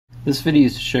This video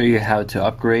is to show you how to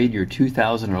upgrade your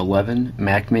 2011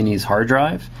 Mac Mini's hard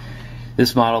drive.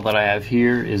 This model that I have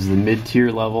here is the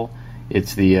mid-tier level.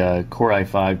 It's the Core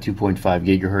i5 2.5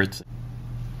 gigahertz.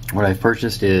 What I've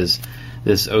purchased is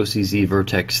this OCZ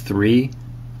Vertex 3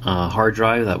 hard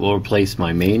drive that will replace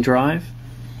my main drive.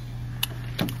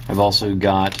 I've also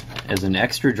got, as an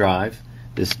extra drive,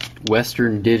 this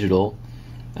Western Digital.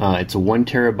 It's a 1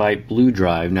 terabyte blue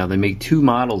drive. Now they make two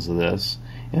models of this,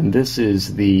 and this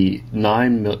is the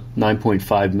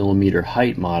 9.5 millimeter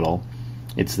height model.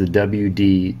 It's the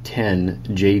WD10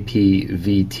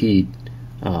 JPVT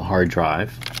hard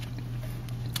drive.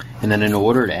 And then in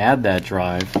order to add that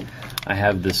drive, I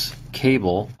have this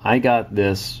cable. I got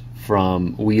this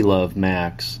from We Love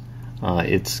Macs.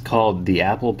 It's called the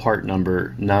Apple part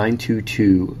number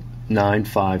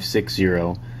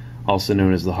 9229560, also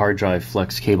known as the hard drive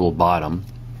flex cable bottom.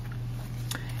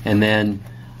 And then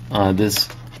this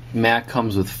Mac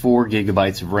comes with 4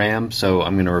 gigabytes of RAM, so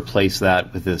I'm going to replace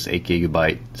that with this 8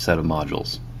 gigabyte set of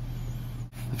modules.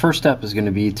 The first step is going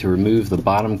to be to remove the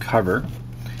bottom cover,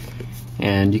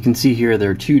 and you can see here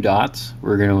there are 2 dots.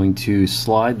 We're going to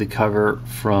slide the cover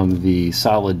from the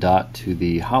solid dot to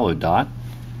the hollow dot.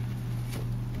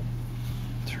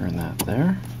 Turn that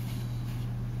there,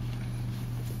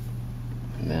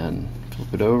 and then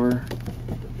flip it over.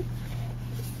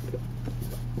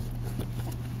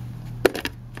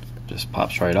 Just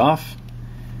pops right off.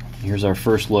 Here's our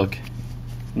first look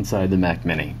inside the Mac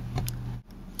Mini.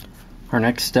 Our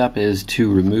next step is to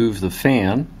remove the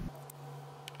fan.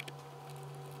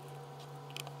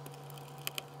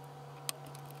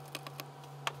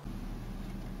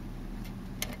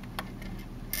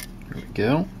 There we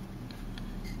go.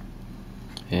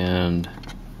 And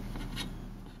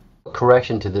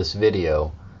correction to this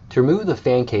video. To remove the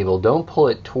fan cable, don't pull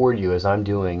it toward you as I'm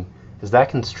doing, as that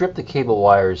can strip the cable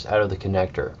wires out of the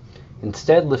connector.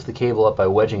 Instead, lift the cable up by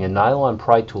wedging a nylon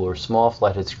pry tool or small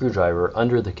flathead screwdriver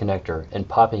under the connector and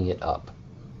popping it up.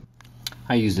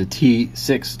 I used a T6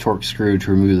 Torx screw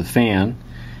to remove the fan.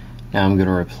 Now I'm going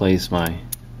to replace my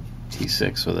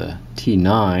T6 with a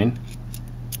T9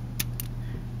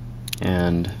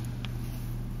 and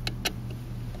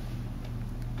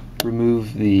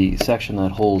remove the section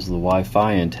that holds the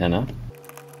Wi-Fi antenna.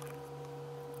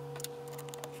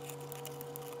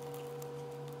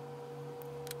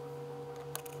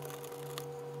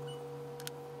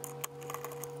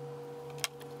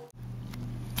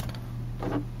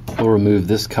 We'll remove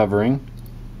this covering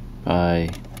by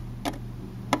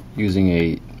using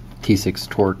a T6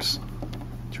 Torx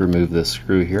to remove this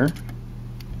screw here.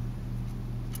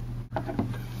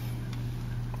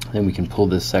 Then we can pull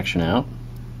this section out.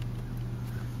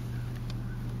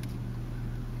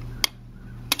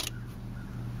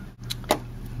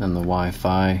 Then the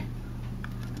Wi-Fi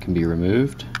can be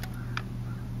removed.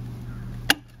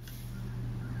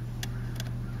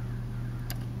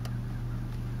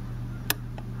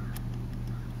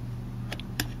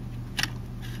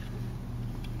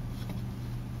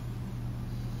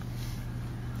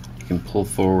 You can pull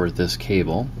forward this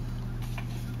cable.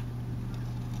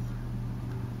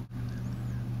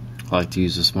 I like to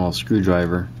use a small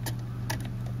screwdriver.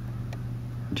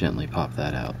 Gently pop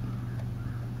that out.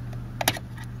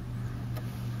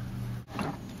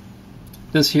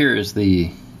 This here is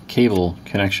the cable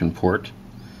connection port,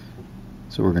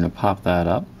 so we're going to pop that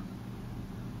up.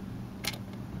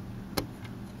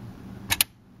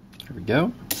 There we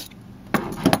go.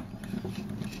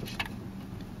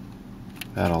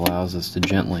 That allows us to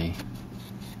gently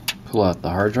pull out the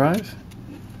hard drive,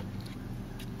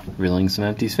 revealing some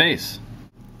empty space.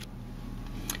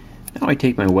 Now I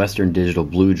take my Western Digital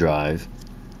blue drive,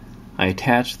 I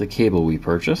attach the cable we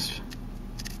purchased,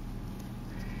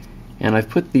 and I've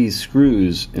put these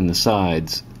screws in the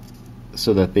sides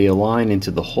so that they align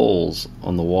into the holes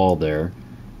on the wall there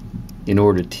in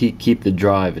order to keep the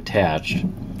drive attached.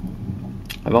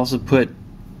 I've also put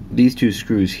these 2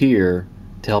 screws here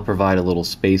to help provide a little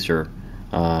spacer,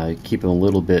 keep them a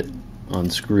little bit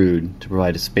unscrewed to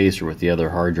provide a spacer with the other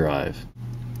hard drive.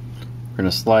 We're going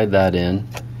to slide that in,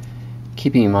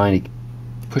 keeping in mind to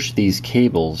push these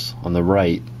cables on the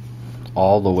right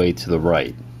all the way to the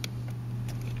right.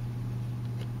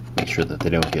 Make sure that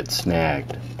they don't get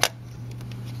snagged.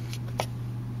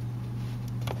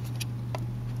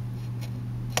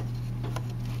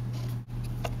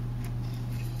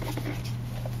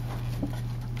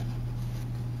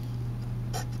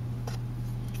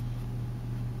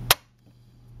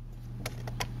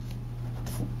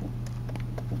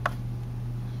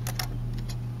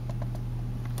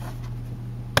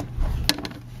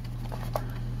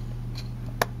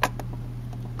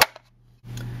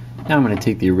 Now I'm going to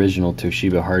take the original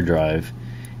Toshiba hard drive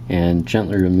and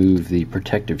gently remove the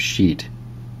protective sheet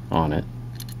on it.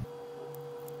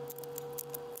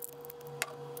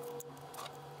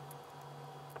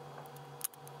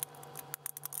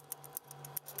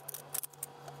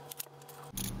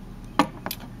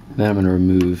 Then I'm going to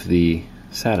remove the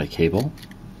SATA cable.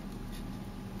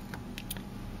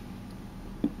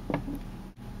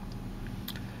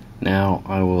 Now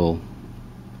I will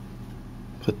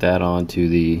put that onto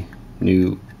the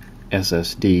new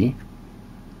SSD.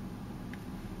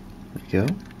 There we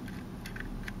go.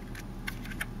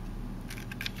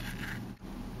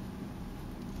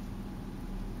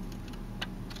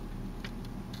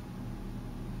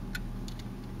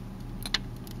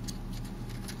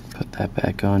 Put that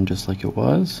back on just like it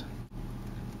was.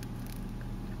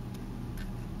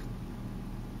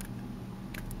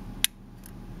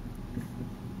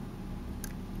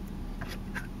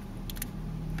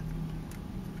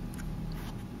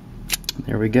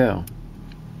 There we go.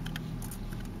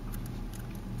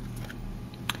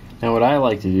 Now what I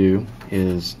like to do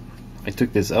is I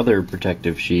took this other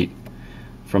protective sheet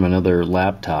from another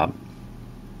laptop.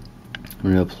 I'm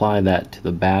going to apply that to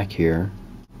the back here.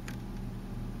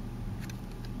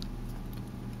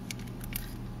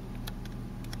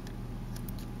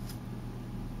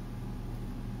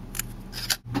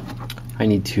 I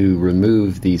need to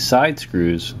remove the side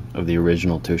screws of the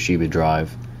original Toshiba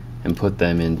drive and put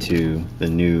them into the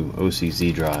new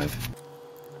OCZ drive.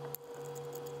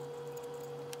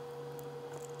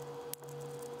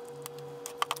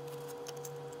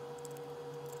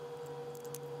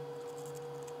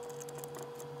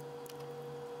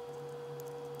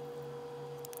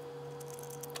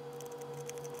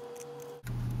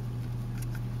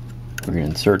 We're going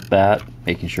to insert that,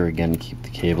 making sure again to keep the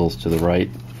cables to the right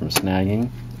from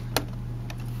snagging.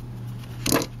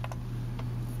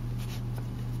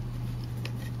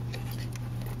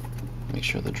 Make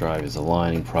sure the drive is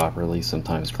aligning properly.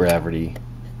 Sometimes gravity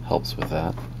helps with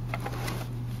that.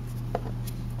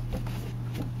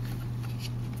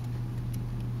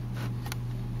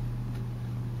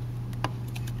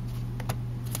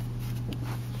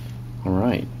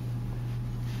 Alright.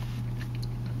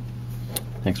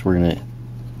 Next we're going to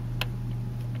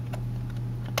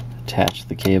attach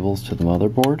the cables to the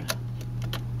motherboard,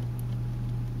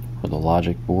 or the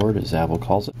logic board as Apple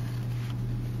calls it.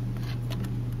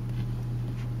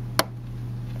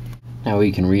 Now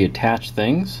we can reattach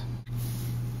things.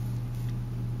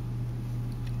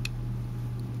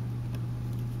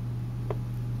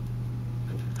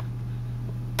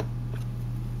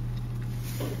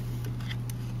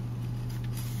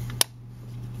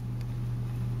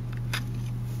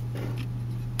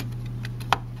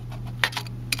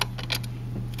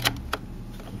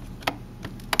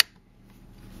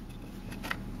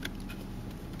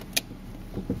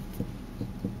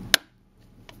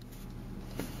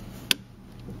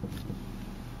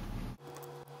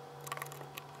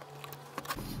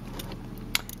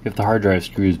 If the hard drive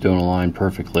screws don't align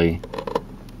perfectly,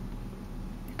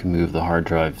 you can move the hard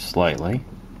drive slightly.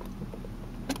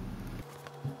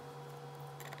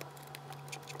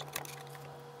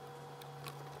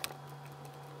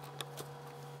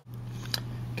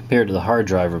 Compared to the hard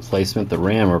drive replacement, the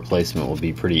RAM replacement will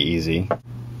be pretty easy.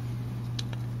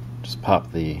 Just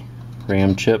pop the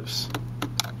RAM chips.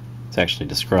 It's actually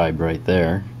described right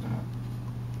there.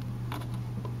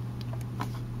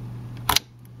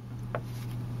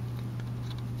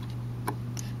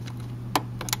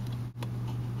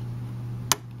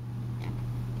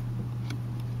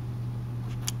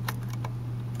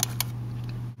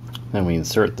 Then we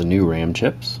insert the new RAM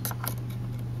chips.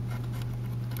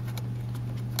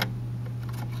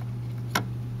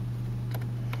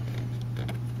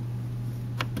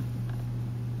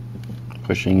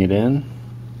 Pushing it in,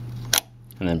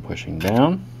 and then pushing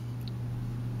down.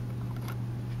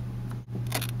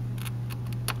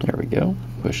 There we go,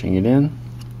 pushing it in,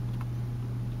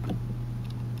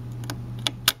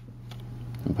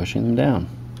 and pushing them down.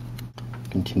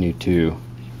 Continue to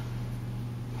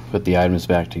put the items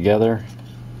back together.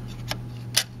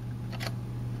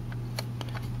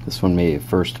 This one may at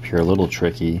first appear a little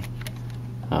tricky.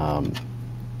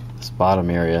 This bottom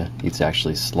area needs to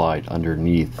actually slide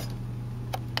underneath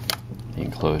the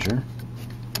enclosure,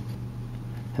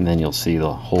 and then you'll see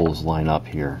the holes line up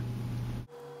here.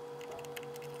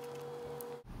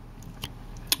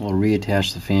 We'll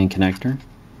reattach the fan connector.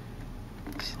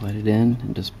 Slide it in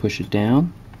and just push it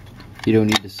down. You don't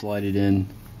need to slide it in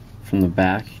from the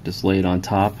back, just lay it on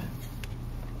top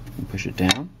and push it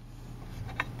down.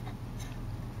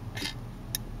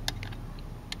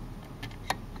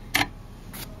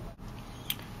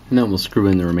 And then we'll screw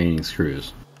in the remaining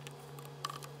screws.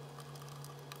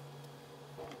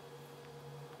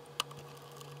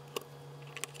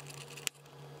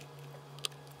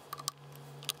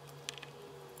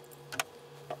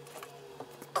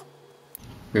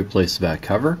 Replace the back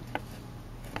cover.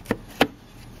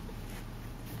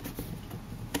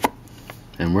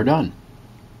 And we're done.